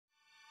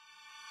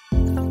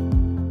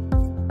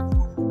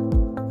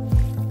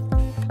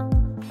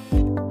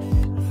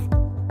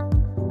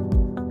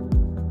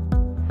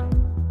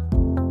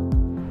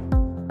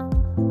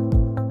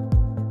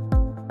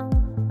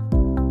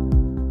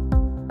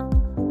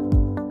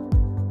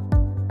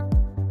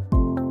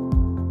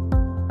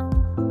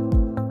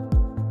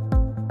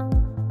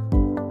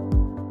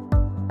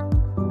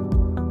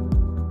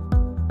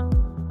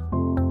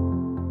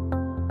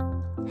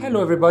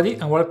Hello everybody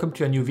and welcome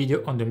to a new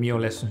video on the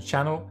Mirrorless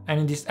channel, and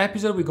in this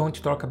episode we're going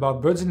to talk about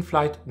birds in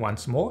flight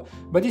once more,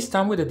 but this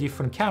time with a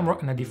different camera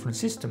and a different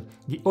system,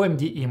 the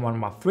OMD E-M1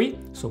 Mark III,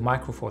 so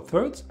Micro Four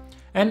Thirds.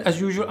 And as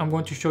usual I'm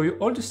going to show you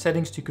all the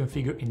settings to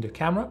configure in the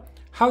camera,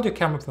 how the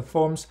camera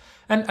performs,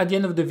 and at the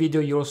end of the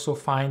video you also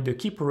find the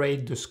keeper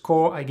rate, the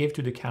score I gave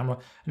to the camera,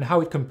 and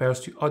how it compares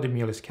to other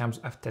mirrorless cameras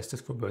I've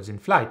tested for birds in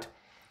flight.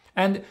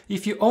 And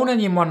if you own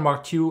an E-M1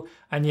 Mark II,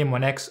 an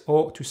E-M1X,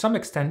 or to some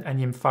extent an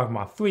E-M5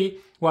 Mark III,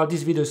 well,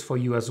 this video is for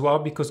you as well,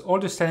 because all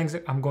the settings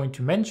that I'm going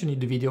to mention in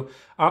the video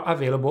are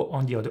available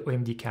on the other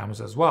OMD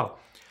cameras as well.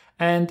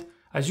 And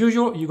as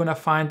usual, you're going to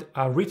find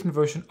a written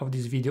version of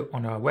this video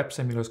on our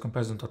website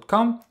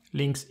mirrorlesscomparison.com,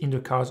 links in the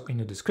cards or in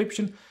the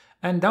description,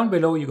 and down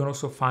below you can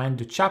also find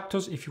the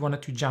chapters if you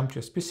wanted to jump to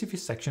a specific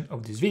section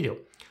of this video.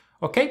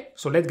 Okay,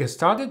 so let's get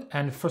started,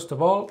 and first of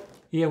all,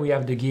 here we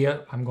have the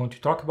gear I'm going to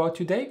talk about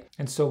today.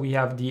 And so we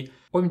have the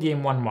OMD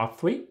E-M1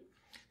 Mark III.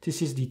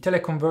 This is the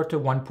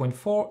teleconverter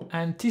 1.4,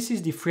 and this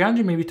is the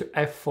 300mm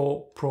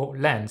f4 Pro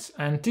lens.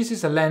 And this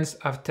is a lens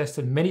I've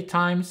tested many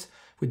times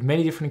with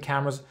many different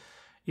cameras.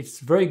 It's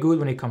very good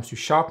when it comes to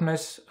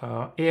sharpness,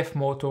 AF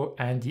motor,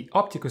 and the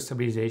optical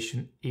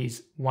stabilization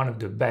is one of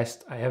the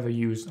best I ever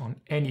used on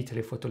any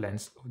telephoto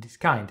lens of this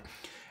kind.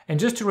 And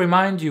just to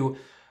remind you,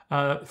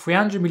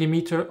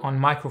 300mm on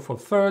Micro Four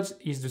Thirds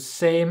is the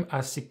same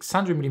as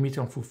 600mm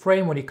on full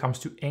frame when it comes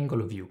to angle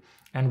of view.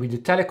 And with the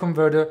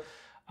teleconverter,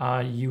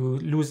 you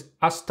lose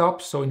a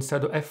stop, so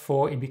instead of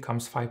f4 it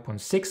becomes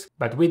 5.6,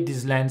 but with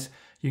this lens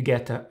you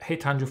get a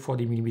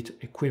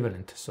 840mm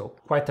equivalent, so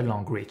quite a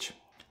long reach.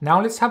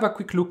 Now let's have a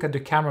quick look at the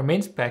camera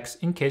main specs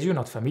in case you're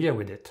not familiar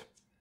with it.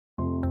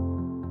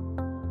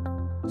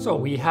 So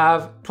we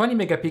have 20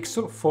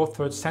 megapixel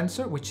 4/3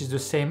 sensor, which is the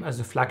same as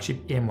the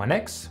flagship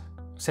E-M1X.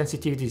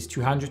 Sensitivity is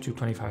 200 to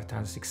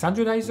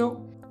 25x600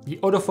 ISO. The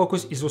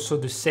autofocus is also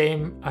the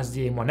same as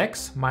the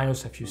E-M1X,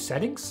 minus a few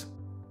settings.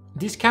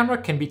 This camera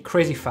can be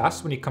crazy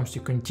fast when it comes to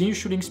continuous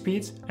shooting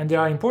speeds, and there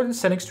are important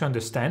settings to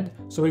understand,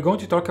 so we're going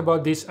to talk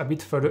about this a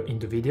bit further in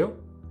the video.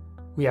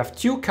 We have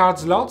 2 card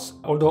slots,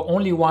 although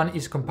only one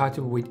is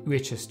compatible with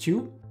UHS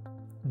 2.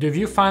 The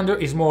viewfinder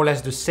is more or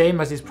less the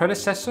same as its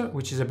predecessor,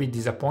 which is a bit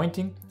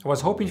disappointing. I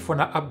was hoping for an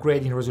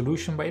upgrade in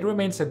resolution, but it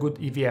remains a good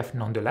EVF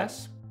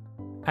nonetheless.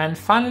 And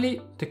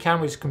finally, the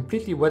camera is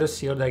completely weather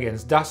sealed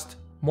against dust,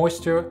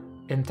 moisture,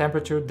 and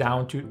temperature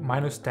down to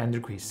 -10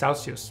 degrees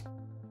Celsius.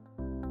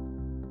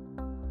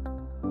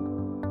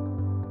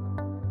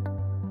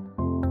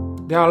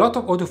 There are a lot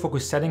of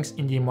autofocus settings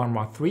in the E-M1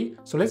 Mark III,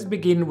 so let's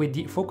begin with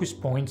the focus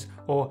points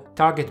or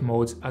target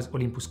modes as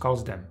Olympus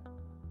calls them.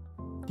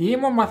 The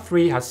E-M1 Mark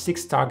III has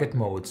 6 target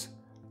modes.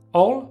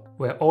 All,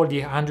 where all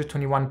the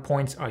 121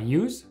 points are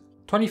used,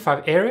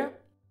 25 area,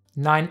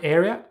 9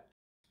 area,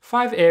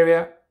 5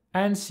 area,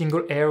 and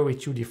single area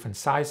with 2 different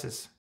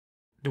sizes.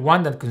 The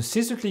one that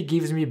consistently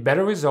gives me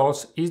better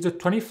results is the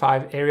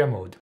 25 area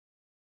mode.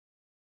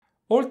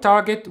 All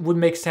target would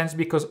make sense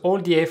because all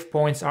the AF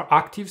points are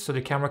active, so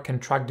the camera can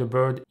track the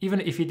bird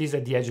even if it is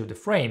at the edge of the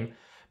frame,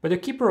 but the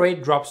keeper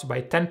rate drops by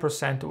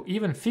 10% or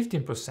even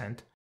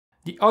 15%.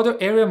 The other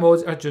area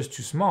modes are just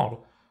too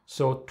small,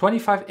 so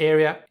 25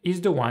 area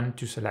is the one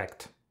to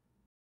select.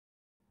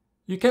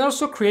 You can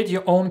also create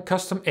your own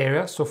custom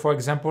area, so for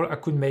example I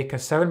could make a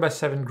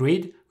 7x7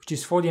 grid, which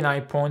is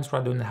 49 points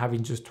rather than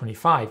having just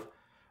 25.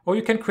 Or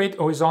you can create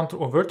horizontal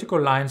or vertical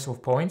lines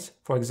of points.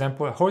 For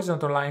example, a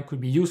horizontal line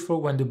could be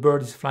useful when the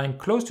bird is flying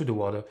close to the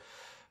water.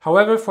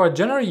 However, for a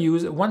general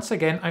use, once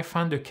again I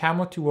find the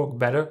camera to work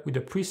better with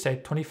the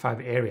preset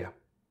 25 area.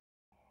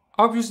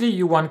 Obviously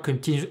you want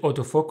continuous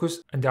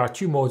autofocus, and there are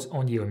 2 modes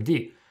on the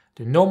OMD,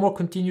 the normal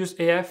continuous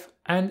AF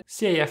and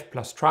CAF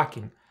plus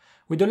tracking.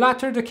 With the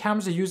latter, the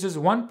camera uses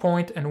one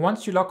point, and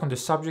once you lock on the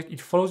subject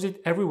it follows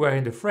it everywhere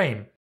in the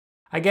frame.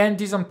 Again,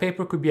 this on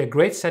paper could be a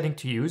great setting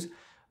to use,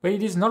 but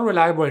it is not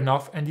reliable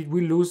enough and it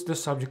will lose the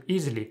subject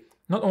easily,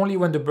 not only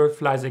when the bird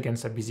flies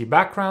against a busy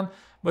background,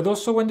 but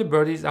also when the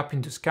bird is up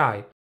in the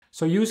sky,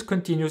 so use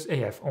continuous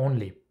AF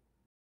only.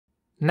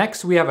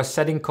 Next we have a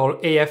setting called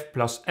AF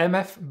plus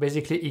MF.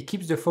 Basically it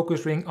keeps the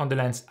focus ring on the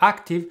lens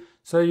active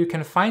so that you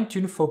can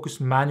fine-tune focus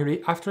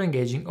manually after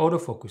engaging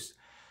autofocus.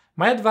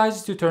 My advice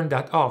is to turn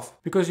that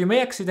off, because you may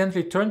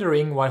accidentally turn the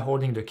ring while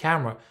holding the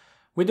camera,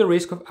 with the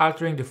risk of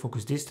altering the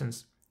focus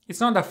distance.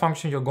 It's not a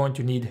function you're going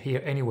to need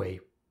here anyway.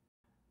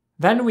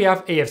 Then we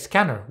have AF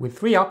scanner with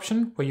 3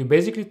 options where you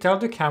basically tell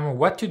the camera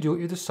what to do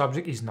if the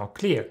subject is not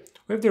clear,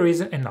 or if there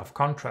isn't enough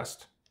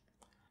contrast.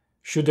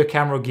 Should the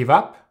camera give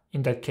up?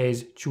 In that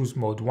case, choose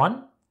mode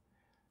 1.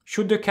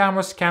 Should the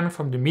camera scan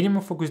from the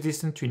minimum focus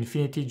distance to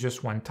infinity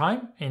just one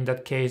time? In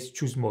that case,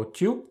 choose mode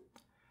 2.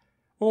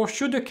 Or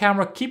should the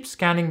camera keep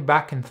scanning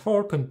back and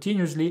forth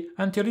continuously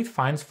until it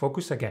finds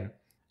focus again?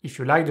 If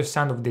you like the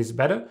sound of this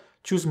better,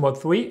 choose mode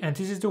 3, and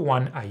this is the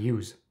one I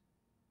use.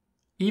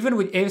 Even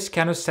with AF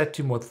scanner set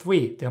to mode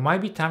 3, there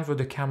might be times where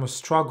the camera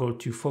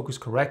struggles to focus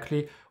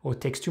correctly or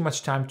takes too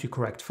much time to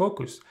correct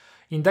focus.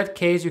 In that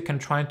case, you can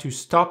try to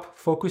stop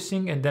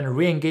focusing and then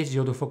re-engage the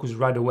autofocus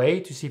right away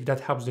to see if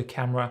that helps the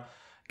camera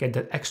get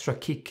that extra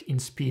kick in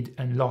speed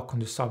and lock on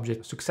the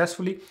subject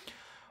successfully.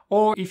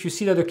 Or if you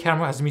see that the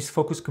camera has missed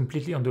focus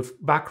completely on the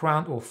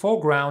background or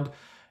foreground,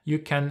 you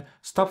can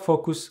stop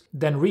focus,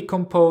 then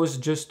recompose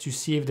just to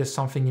see if there's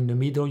something in the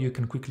middle you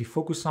can quickly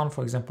focus on,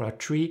 for example a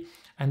tree,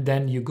 and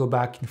then you go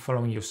back in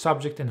following your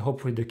subject and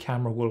hopefully the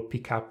camera will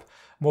pick up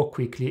more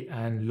quickly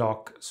and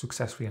lock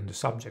successfully on the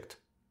subject.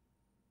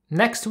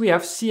 Next we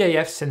have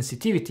CAF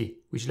sensitivity,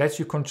 which lets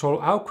you control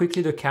how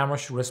quickly the camera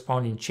should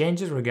respond in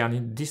changes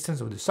regarding the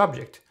distance of the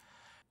subject.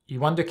 You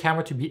want the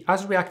camera to be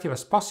as reactive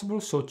as possible,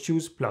 so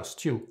choose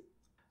 +2.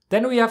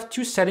 Then we have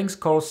two settings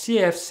called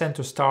CAF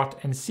Center Start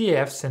and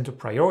CAF Center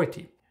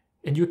Priority,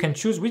 and you can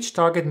choose which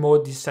target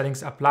mode these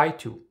settings apply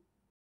to.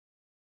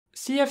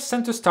 CAF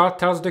Center Start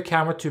tells the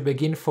camera to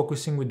begin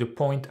focusing with the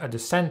point at the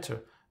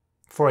center.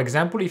 For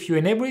example, if you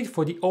enable it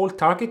for the All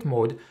Target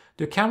mode,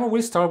 the camera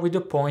will start with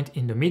the point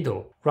in the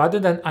middle, rather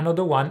than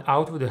another one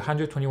out of the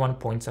 121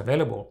 points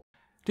available.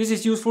 This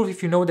is useful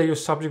if you know that your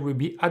subject will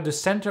be at the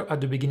center at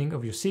the beginning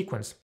of your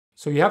sequence.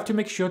 So you have to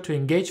make sure to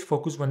engage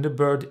focus when the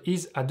bird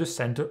is at the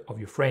center of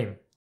your frame.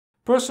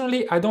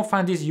 Personally, I don't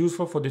find this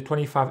useful for the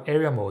 25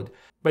 area mode,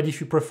 but if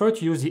you prefer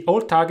to use the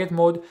all target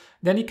mode,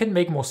 then it can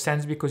make more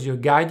sense because you're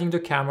guiding the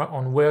camera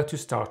on where to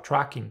start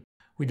tracking.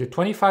 With the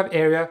 25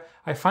 area,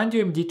 I find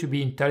UMD to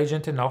be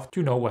intelligent enough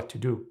to know what to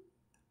do.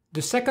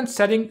 The second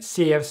setting,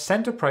 CAF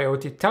Center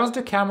Priority, tells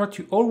the camera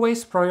to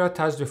always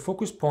prioritize the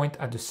focus point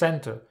at the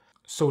center,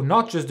 so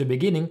not just the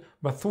beginning,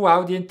 but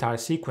throughout the entire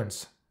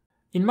sequence.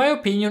 In my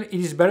opinion, it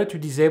is better to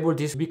disable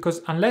this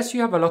because unless you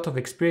have a lot of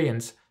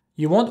experience,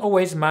 you won't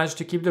always manage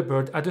to keep the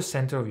bird at the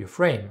center of your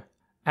frame.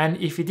 And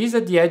if it is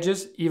at the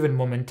edges, even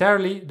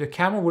momentarily, the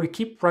camera will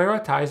keep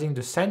prioritizing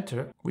the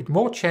center with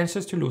more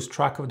chances to lose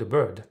track of the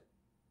bird.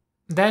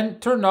 Then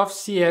turn off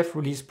CAF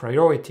Release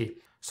Priority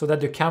so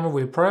that the camera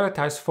will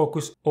prioritize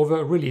focus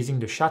over releasing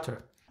the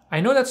shutter.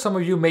 I know that some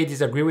of you may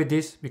disagree with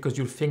this because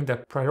you'll think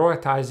that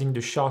prioritizing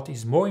the shot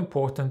is more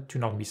important to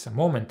not miss a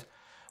moment.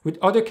 With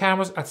other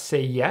cameras I'd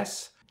say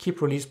yes,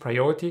 keep release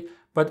priority,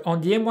 but on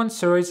the M1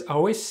 series I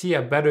always see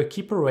a better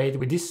keeper rate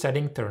with this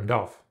setting turned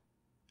off.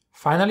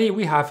 Finally,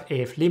 we have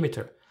AF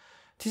Limiter.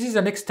 This is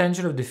an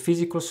extension of the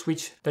physical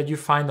switch that you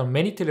find on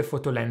many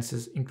telephoto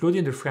lenses,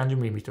 including the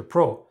 300mm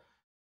Pro.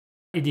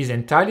 It is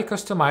entirely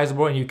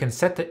customizable and you can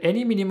set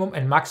any minimum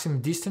and maximum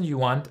distance you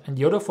want, and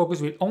the autofocus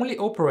will only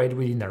operate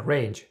within that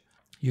range.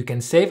 You can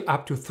save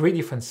up to 3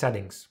 different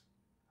settings.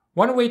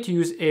 One way to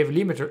use AF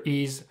Limiter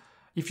is,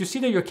 if you see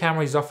that your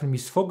camera is often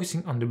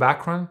misfocusing on the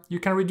background, you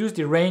can reduce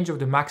the range of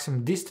the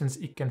maximum distance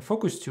it can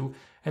focus to,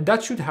 and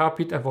that should help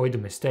it avoid a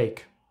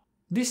mistake.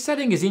 This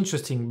setting is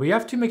interesting, but you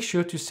have to make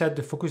sure to set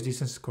the focus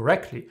distance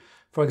correctly.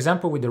 For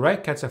example, with the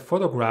red cats I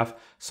photograph,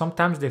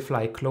 sometimes they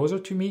fly closer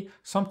to me,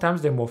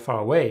 sometimes they're more far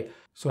away,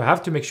 so I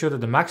have to make sure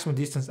that the maximum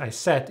distance I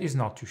set is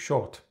not too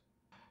short.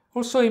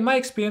 Also, in my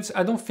experience,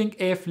 I don't think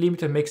AF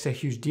Limiter makes a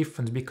huge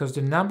difference because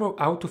the number of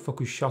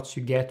autofocus shots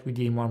you get with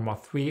the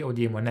E-M1 or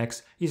the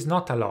E-M1X is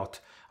not a lot.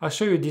 I'll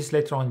show you this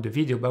later on in the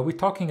video, but we're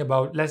talking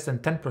about less than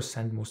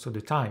 10% most of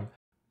the time.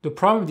 The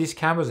problem these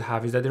cameras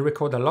have is that they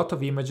record a lot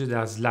of images that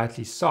are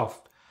slightly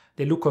soft.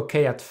 They look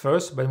okay at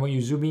first, but when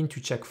you zoom in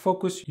to check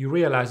focus, you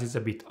realize it's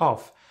a bit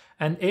off,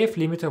 and AF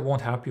Limiter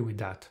won't help you with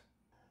that.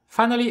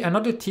 Finally,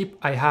 another tip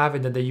I have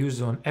and that I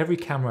use on every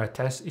camera I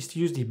test is to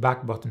use the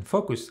back button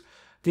focus.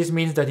 This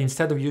means that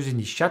instead of using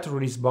the shutter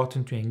release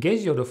button to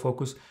engage the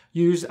autofocus,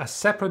 you use a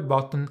separate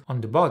button on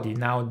the body.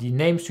 Now, the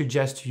name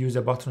suggests to use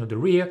a button on the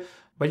rear,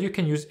 but you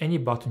can use any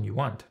button you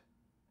want.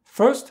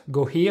 First,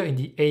 go here in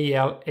the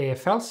AEL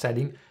AFL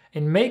setting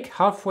and make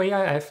halfway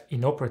IF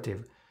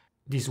inoperative.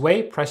 This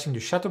way, pressing the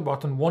shutter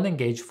button won't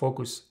engage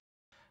focus.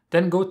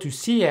 Then go to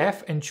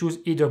CAF and choose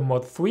either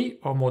mode 3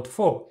 or mode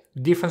 4.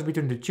 The difference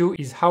between the two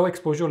is how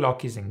exposure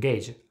lock is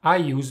engaged. I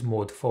use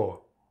mode 4.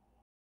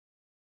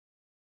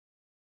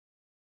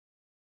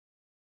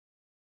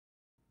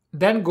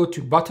 Then go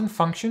to button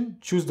function,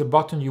 choose the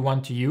button you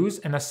want to use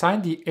and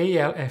assign the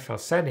AL/FL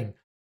setting.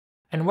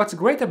 And what's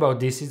great about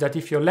this is that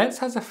if your lens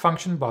has a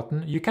function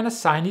button, you can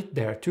assign it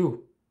there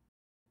too.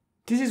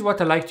 This is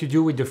what I like to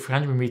do with the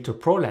 300mm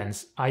Pro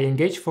lens. I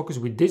engage focus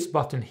with this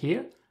button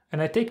here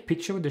and I take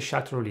picture with the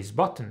shutter release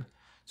button.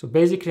 So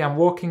basically I'm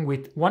working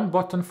with one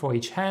button for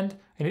each hand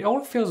and it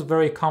all feels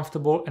very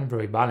comfortable and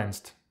very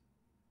balanced.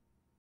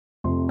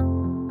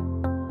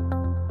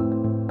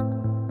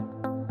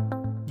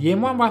 The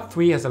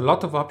E-M1 has a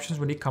lot of options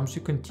when it comes to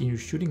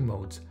continuous shooting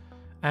modes,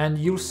 and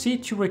you'll see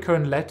 2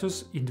 recurrent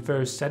letters in the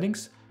various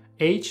settings,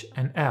 H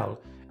and L.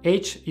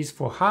 H is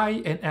for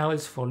high and L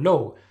is for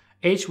low.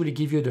 H will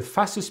give you the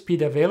fastest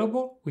speed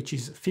available, which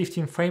is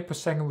 15 frames per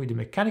second with the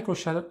mechanical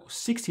shutter or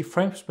 60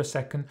 frames per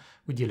second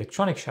with the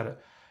electronic shutter.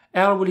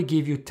 L will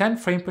give you 10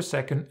 frames per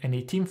second and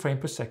 18 frames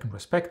per second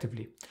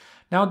respectively.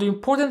 Now the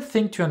important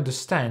thing to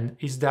understand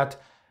is that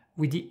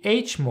with the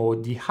H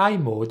mode, the high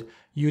mode,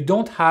 you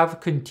don't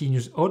have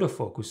continuous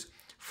autofocus.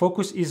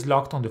 Focus is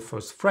locked on the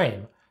first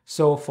frame.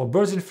 So for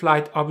birds in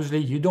flight, obviously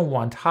you don't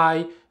want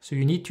high, so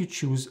you need to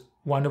choose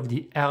one of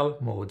the L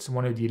modes,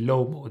 one of the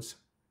low modes.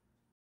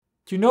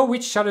 To know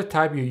which shutter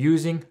type you're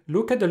using,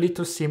 look at the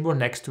little symbol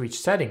next to each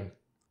setting.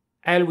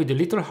 L with the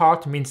little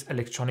heart means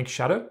electronic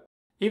shutter.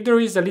 If there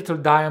is a little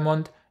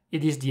diamond,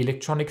 it is the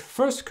electronic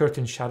first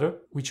curtain shutter,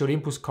 which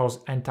Olympus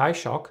calls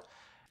anti-shock,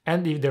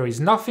 and if there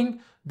is nothing,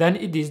 then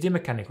it is the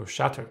mechanical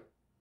shutter.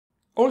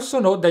 Also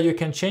note that you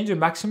can change the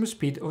maximum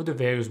speed of the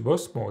various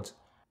burst modes.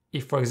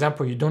 If, for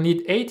example, you don't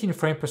need 18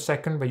 frames per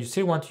second but you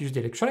still want to use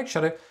the electronic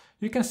shutter,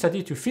 you can set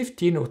it to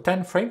 15 or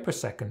 10 frames per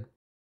second.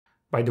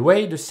 By the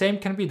way, the same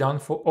can be done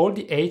for all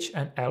the H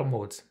and L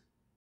modes.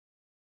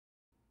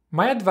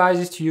 My advice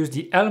is to use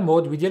the L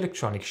mode with the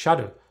electronic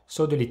shutter,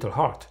 so the little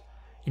heart.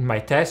 In my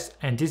test,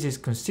 and this is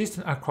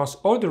consistent across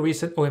all the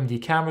recent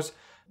OMD cameras,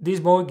 this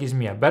mode gives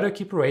me a better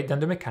keeper rate than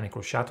the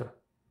mechanical shutter.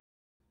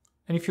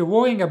 And if you're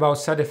worrying about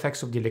side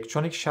effects of the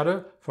electronic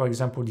shutter, for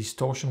example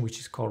distortion which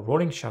is called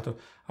rolling shutter,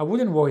 I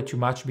wouldn't worry too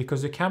much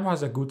because the camera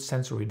has a good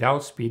sensor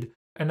readout speed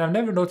and I've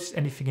never noticed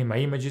anything in my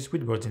images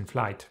with birds in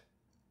flight.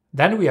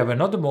 Then we have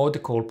another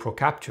mode called Pro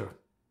Capture.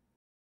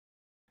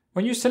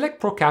 When you select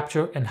Pro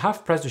Capture and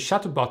half press the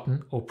shutter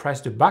button or press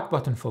the back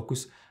button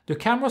focus, the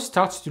camera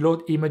starts to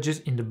load images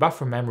in the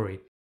buffer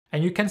memory,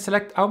 and you can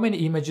select how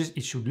many images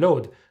it should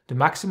load, the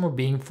maximum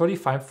being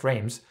 35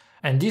 frames,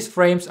 and these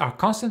frames are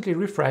constantly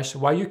refreshed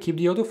while you keep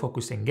the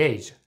autofocus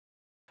engaged.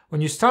 When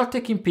you start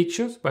taking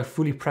pictures by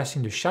fully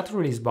pressing the shutter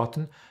release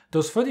button,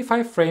 those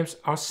 35 frames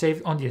are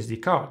saved on the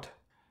SD card.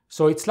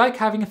 So it's like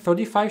having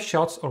 35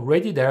 shots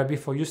already there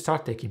before you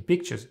start taking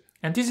pictures,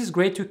 and this is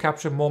great to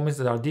capture moments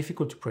that are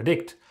difficult to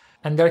predict,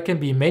 and there can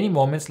be many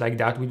moments like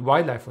that with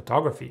wildlife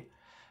photography.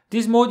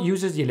 This mode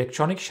uses the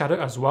electronic shutter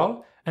as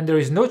well, and there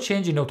is no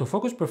change in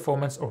autofocus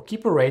performance or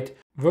keeper rate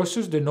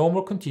versus the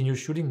normal continuous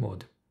shooting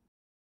mode.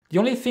 The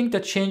only thing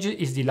that changes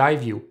is the live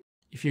view.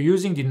 If you're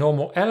using the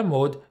normal L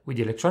mode with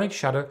the electronic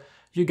shutter,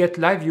 you get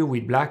live view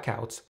with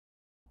blackouts.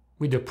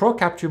 With the Pro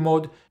Capture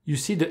mode, you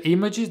see the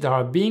images that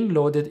are being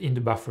loaded in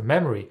the buffer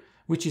memory,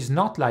 which is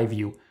not live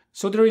view,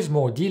 so there is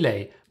more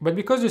delay, but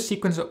because the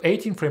sequence of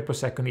 18 frames per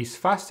second is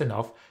fast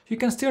enough, you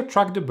can still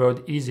track the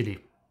bird easily.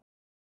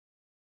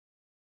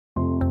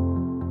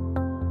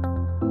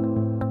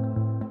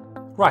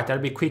 Right, I'll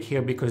be quick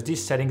here because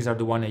these settings are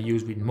the one I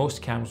use with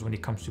most cameras when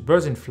it comes to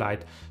birds in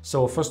flight.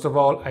 So first of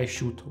all, I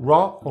shoot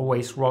RAW,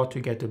 always RAW to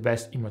get the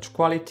best image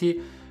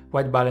quality.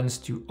 White balance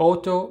to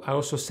auto. I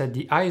also set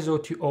the ISO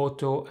to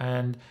auto,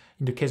 and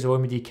in the case of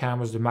OMD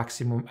cameras, the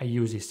maximum I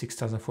use is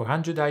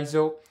 6400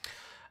 ISO.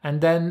 And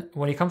then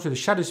when it comes to the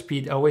shutter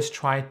speed, I always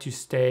try to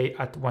stay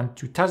at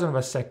 1/2000 of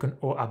a second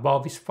or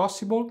above if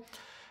possible.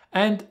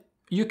 And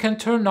you can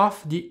turn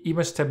off the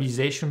image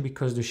stabilization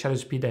because the shutter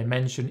speed I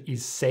mentioned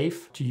is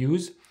safe to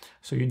use,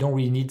 so you don't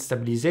really need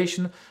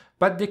stabilization,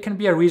 but there can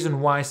be a reason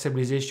why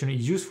stabilization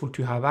is useful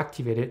to have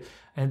activated,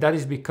 and that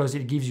is because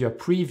it gives you a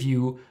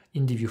preview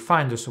in the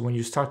viewfinder, so when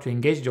you start to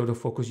engage the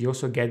autofocus, you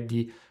also get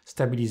the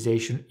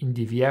stabilization in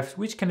DVF,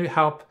 which can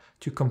help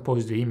to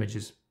compose the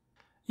images.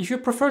 If you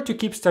prefer to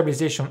keep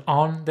stabilization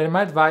on, then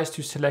I advise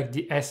to select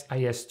the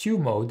SIS2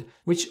 mode,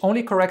 which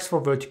only corrects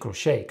for vertical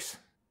shakes.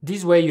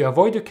 This way you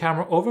avoid the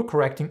camera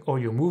overcorrecting all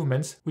your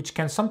movements, which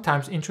can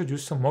sometimes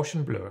introduce some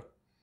motion blur.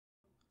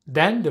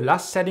 Then the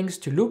last settings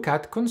to look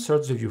at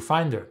concerns the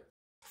viewfinder.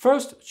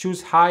 First,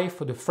 choose high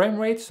for the frame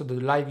rate so that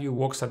the live view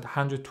works at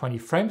 120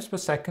 frames per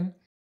second.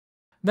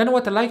 Then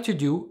what I like to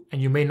do,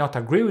 and you may not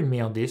agree with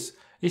me on this,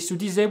 is to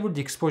disable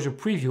the exposure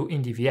preview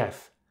in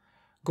DVF.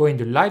 Go in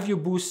the live view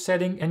boost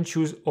setting and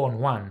choose on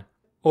 1.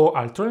 Or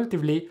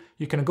alternatively,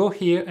 you can go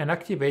here and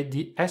activate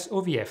the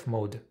SOVF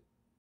mode.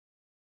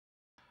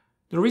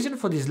 The reason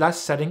for this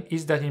last setting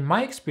is that in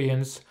my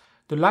experience,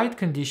 the light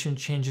condition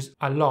changes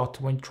a lot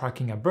when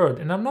tracking a bird.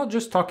 And I'm not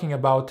just talking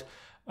about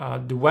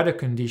the weather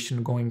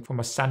condition going from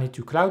a sunny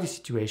to cloudy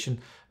situation,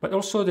 but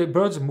also the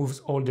birds moves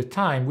all the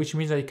time, which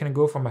means that it can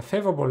go from a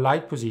favorable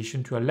light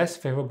position to a less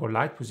favorable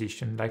light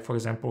position, like for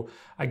example,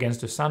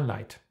 against the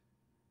sunlight.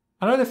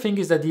 Another thing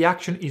is that the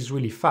action is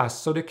really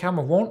fast, so the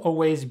camera won't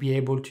always be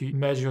able to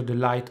measure the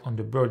light on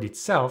the bird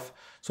itself,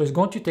 so it's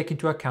going to take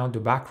into account the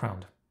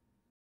background.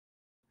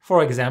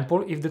 For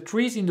example, if the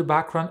trees in the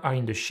background are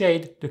in the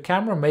shade, the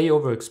camera may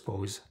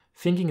overexpose,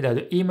 thinking that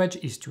the image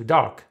is too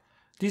dark.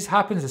 This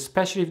happens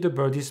especially if the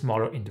bird is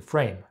smaller in the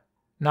frame.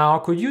 Now,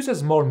 I could use a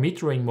small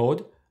metering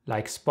mode,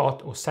 like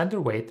spot or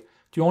center weight,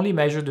 to only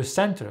measure the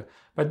center,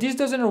 but this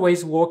doesn't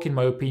always work in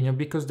my opinion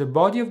because the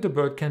body of the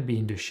bird can be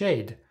in the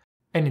shade,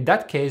 and in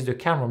that case the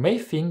camera may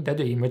think that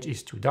the image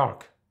is too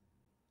dark.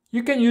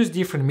 You can use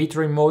different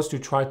metering modes to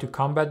try to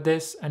combat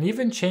this and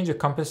even change the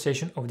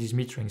compensation of these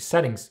metering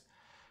settings.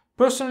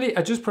 Personally,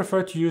 I just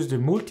prefer to use the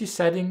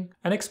multi-setting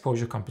and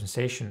exposure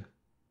compensation.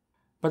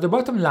 But the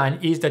bottom line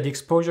is that the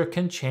exposure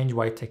can change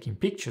while taking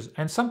pictures,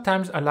 and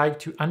sometimes I like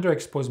to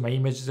underexpose my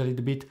images a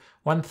little bit,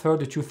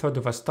 1/3 or 2/3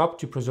 of a stop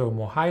to preserve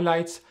more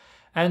highlights.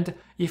 And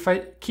if I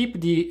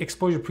keep the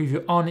exposure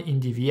preview on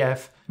in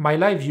DVF, my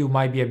live view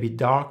might be a bit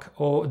dark,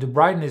 or the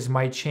brightness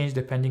might change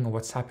depending on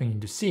what's happening in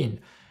the scene.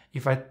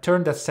 If I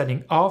turn that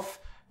setting off,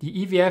 the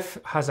EVF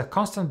has a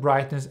constant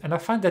brightness, and I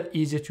find that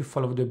easier to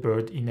follow the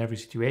bird in every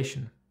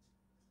situation.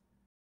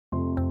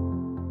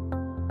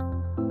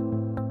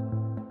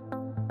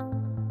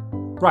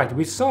 Right,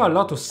 we saw a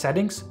lot of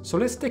settings, so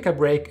let's take a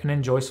break and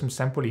enjoy some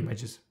sample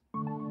images.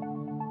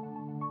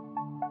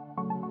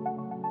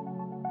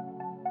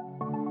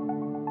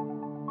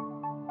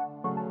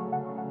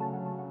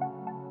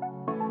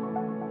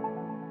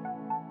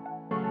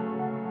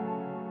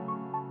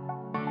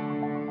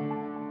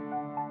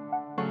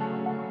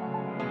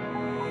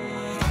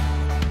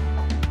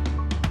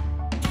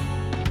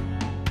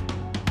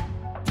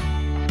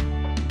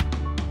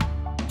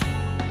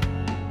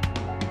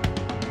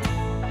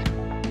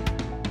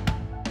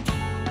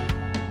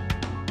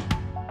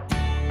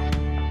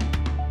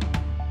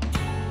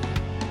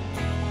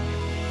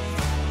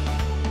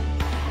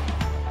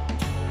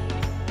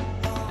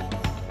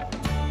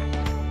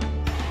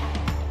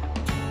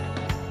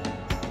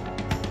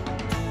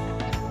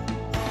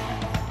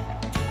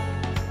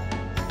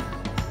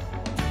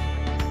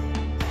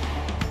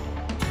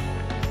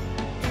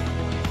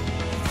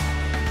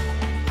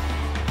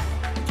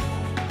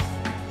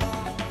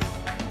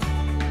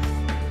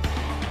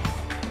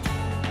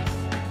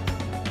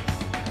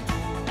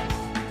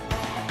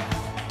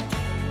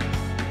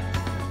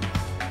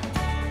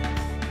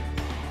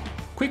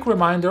 Quick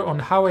reminder on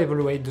how I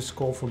evaluate the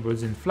score for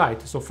birds in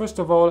flight. So first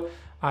of all,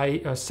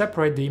 I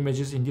separate the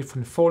images in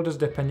different folders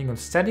depending on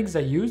settings I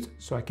used,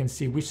 so I can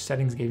see which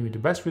settings gave me the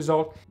best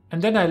result.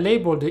 And then I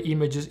label the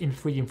images in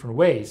 3 different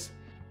ways.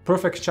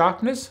 Perfect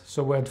sharpness,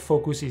 so where the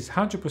focus is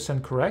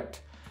 100%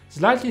 correct.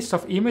 Slightly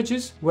soft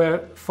images, where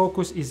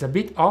focus is a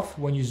bit off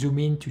when you zoom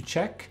in to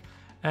check,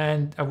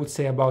 and I would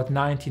say about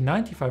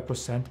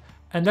 90–95%.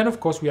 And then of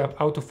course we have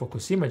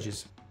autofocus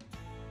images.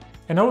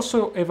 And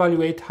also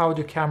evaluate how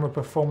the camera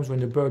performs when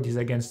the bird is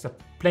against a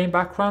plain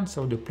background,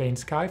 so the plain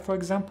sky for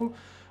example,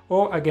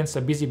 or against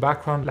a busy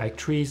background like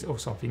trees or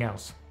something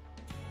else.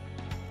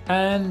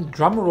 And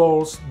drum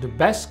rolls, the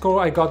best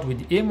score I got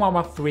with the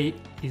E-M1X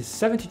is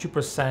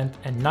 72%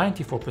 and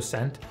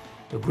 94%.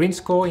 The green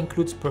score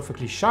includes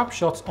perfectly sharp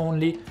shots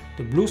only,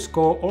 the blue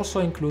score also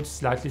includes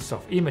slightly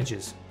soft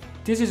images.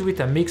 This is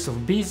with a mix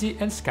of busy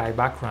and sky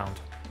background.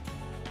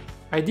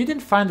 I didn't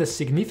find a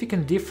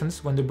significant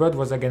difference when the bird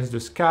was against the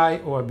sky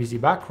or a busy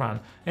background,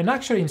 and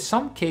actually in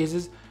some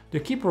cases the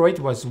keeper rate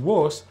was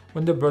worse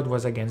when the bird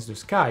was against the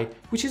sky,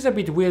 which is a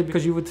bit weird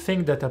because you would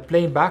think that a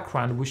plain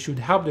background should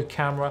help the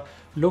camera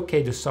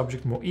locate the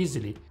subject more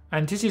easily,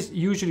 and this is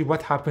usually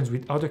what happens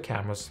with other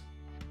cameras.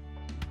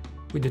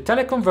 With the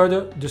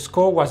teleconverter, the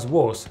score was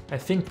worse, I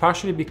think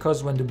partially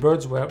because when the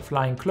birds were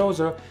flying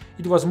closer,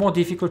 it was more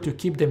difficult to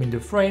keep them in the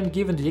frame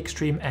given the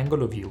extreme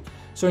angle of view.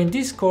 So in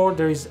this score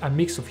there is a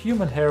mix of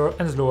human error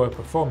and slower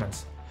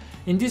performance.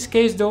 In this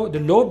case though,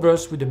 the low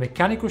burst with the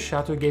mechanical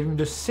shutter gave him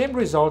the same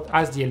result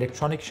as the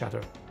electronic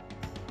shutter.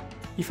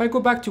 If I go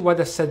back to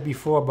what I said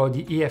before about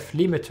the EF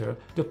limiter,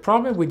 the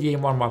problem with the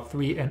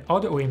E-M1X and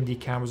other OMD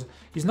cameras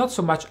is not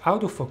so much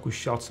autofocus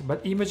shots,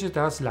 but images that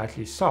are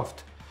slightly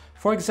soft.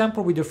 For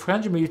example, with the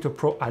 300mm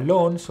Pro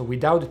alone, so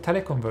without the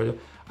teleconverter,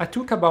 I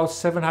took about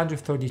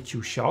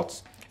 732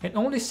 shots and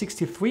only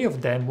 63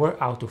 of them were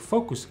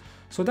autofocus,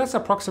 so that's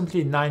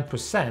approximately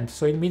 9%,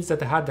 so it means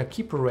that I had a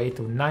keeper rate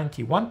of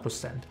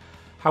 91%.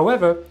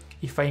 However,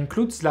 if I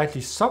include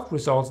slightly soft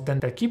results, then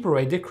the keeper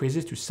rate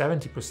decreases to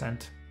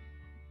 70%.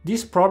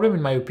 This problem,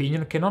 in my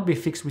opinion, cannot be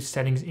fixed with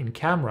settings in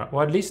camera,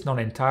 or at least not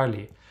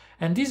entirely.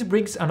 And this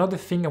brings another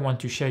thing I want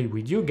to share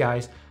with you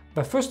guys,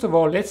 but first of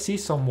all, let's see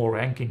some more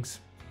rankings.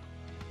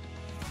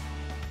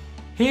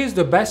 Here's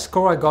the best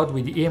score I got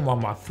with the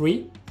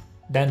E-M1X,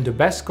 then the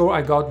best score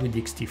I got with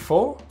the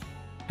X-T4,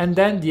 and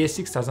then the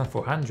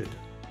A6400.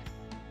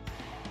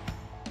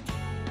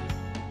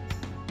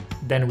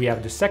 Then we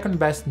have the second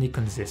best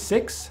Nikon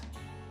Z6,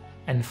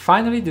 and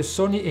finally the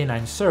Sony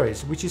A9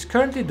 series, which is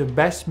currently the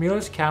best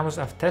mirrorless cameras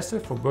I've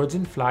tested for birds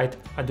in flight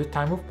at the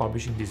time of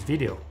publishing this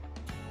video.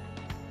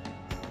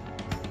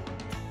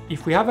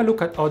 If we have a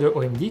look at other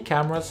OMD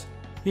cameras,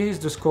 here is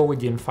the score with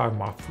the E-M5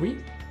 Mark III,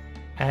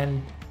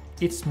 and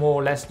it's more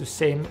or less the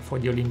same for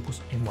the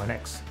Olympus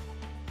E-M1X.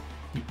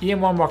 The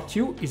E-M1 Mark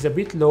II is a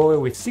bit lower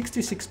with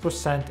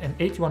 66% and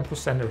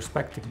 81%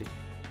 respectively.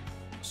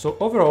 So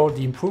overall,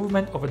 the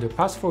improvement over the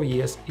past 4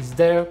 years is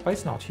there, but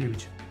it's not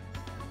huge.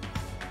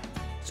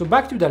 So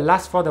back to the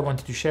last thought I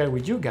wanted to share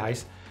with you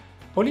guys,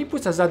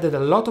 Olympus has added a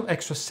lot of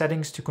extra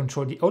settings to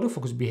control the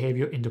autofocus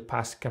behavior in the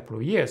past couple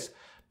of years.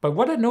 But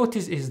what I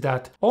noticed is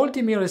that all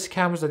the mirrorless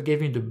cameras that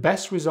gave me the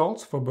best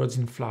results for birds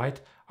in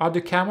flight are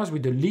the cameras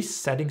with the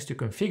least settings to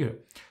configure.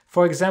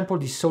 For example,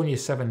 the Sony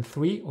a7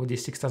 III or the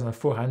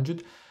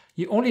 6400,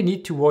 you only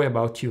need to worry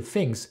about 2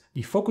 things,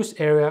 the focus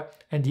area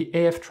and the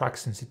AF track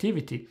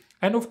sensitivity,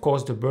 and of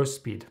course the burst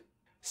speed.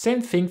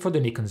 Same thing for the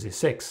Nikon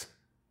Z6.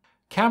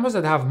 Cameras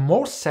that have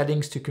more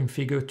settings to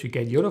configure to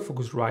get the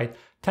autofocus right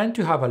tend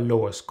to have a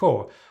lower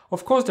score.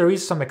 Of course, there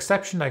is some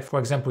exception, like for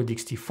example the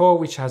X-T4,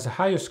 which has a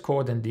higher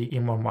score than the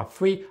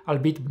E-M1X,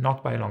 albeit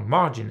not by a long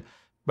margin.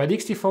 But the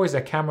X-T4 is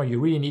a camera you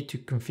really need to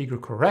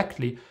configure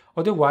correctly,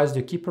 otherwise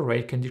the keeper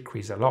rate can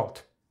decrease a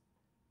lot.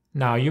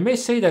 Now, you may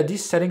say that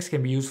these settings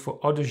can be used for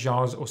other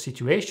genres or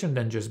situations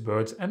than just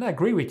birds, and I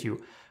agree with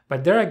you.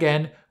 But there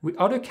again, with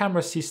other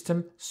camera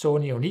systems,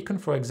 Sony or Nikon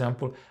for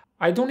example,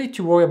 I don't need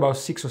to worry about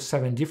 6 or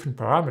 7 different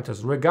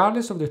parameters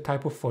regardless of the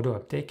type of photo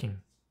I'm taking.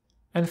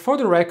 And for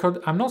the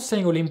record, I'm not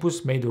saying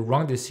Olympus made the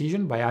wrong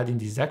decision by adding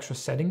these extra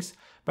settings,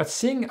 but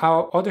seeing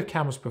how other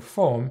cameras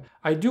perform,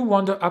 I do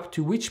wonder up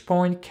to which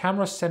point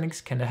camera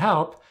settings can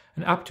help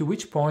and up to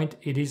which point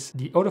it is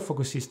the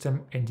autofocus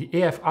system and the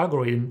AF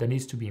algorithm that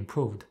needs to be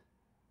improved.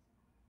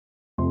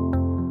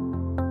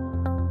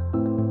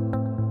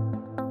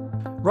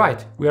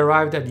 Right, we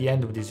arrived at the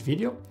end of this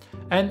video,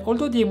 and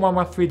although the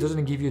E-M1X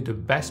doesn't give you the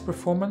best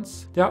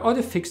performance, there are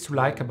other things to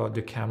like about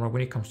the camera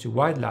when it comes to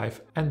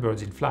wildlife and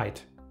birds in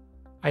flight.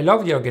 I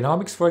love the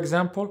ergonomics, for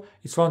example.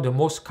 It's one of the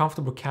most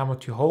comfortable cameras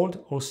to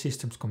hold, all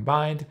systems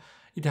combined.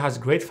 It has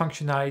great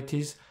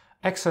functionalities,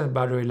 excellent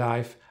battery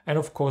life, and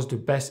of course the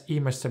best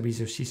image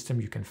stabilizer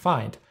system you can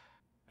find.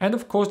 And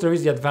of course there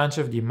is the advantage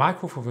of the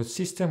micro four thirds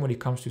system when it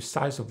comes to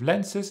size of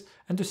lenses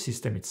and the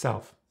system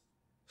itself.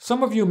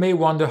 Some of you may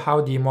wonder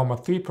how the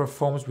E-M1X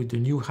performs with the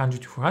new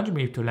 100 to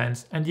 400mm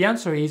lens, and the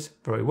answer is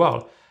very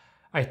well.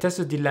 I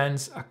tested the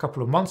lens a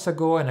couple of months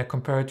ago and I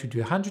compared it to the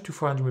 100 to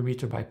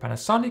 400mm by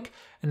Panasonic,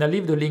 and I'll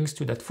leave the links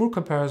to that full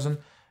comparison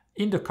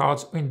in the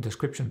cards or in the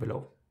description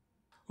below.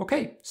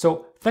 Okay,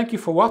 so thank you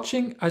for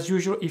watching. As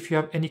usual, if you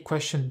have any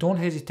question, don't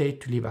hesitate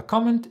to leave a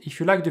comment. If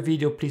you like the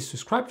video, please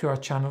subscribe to our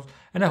channel,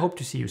 and I hope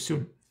to see you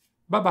soon.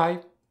 Bye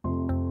bye.